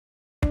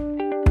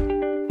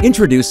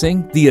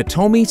Introducing the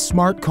Atomi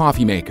Smart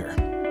Coffee Maker.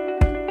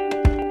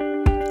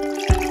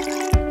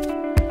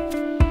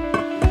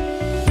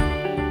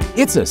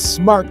 It's a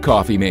smart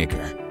coffee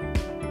maker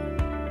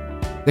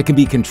that can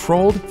be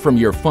controlled from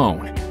your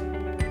phone.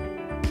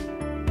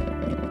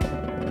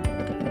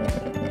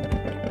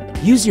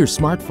 Use your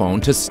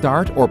smartphone to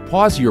start or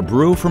pause your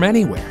brew from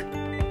anywhere.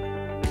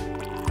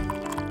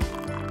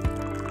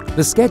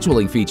 The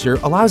scheduling feature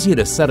allows you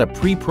to set a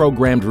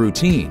pre-programmed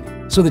routine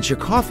so that your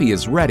coffee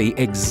is ready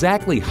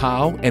exactly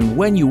how and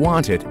when you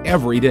want it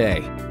every day.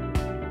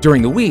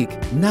 During the week,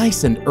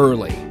 nice and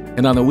early,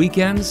 and on the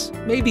weekends,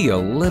 maybe a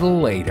little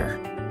later.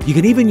 You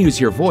can even use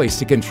your voice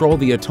to control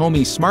the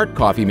Atomi Smart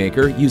Coffee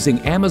Maker using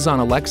Amazon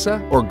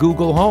Alexa or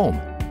Google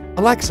Home.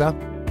 Alexa,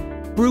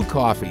 brew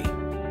coffee.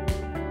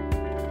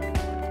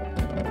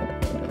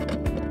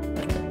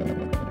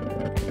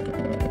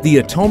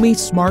 The Atomi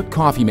Smart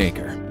Coffee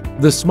Maker,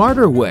 the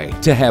smarter way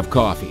to have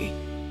coffee.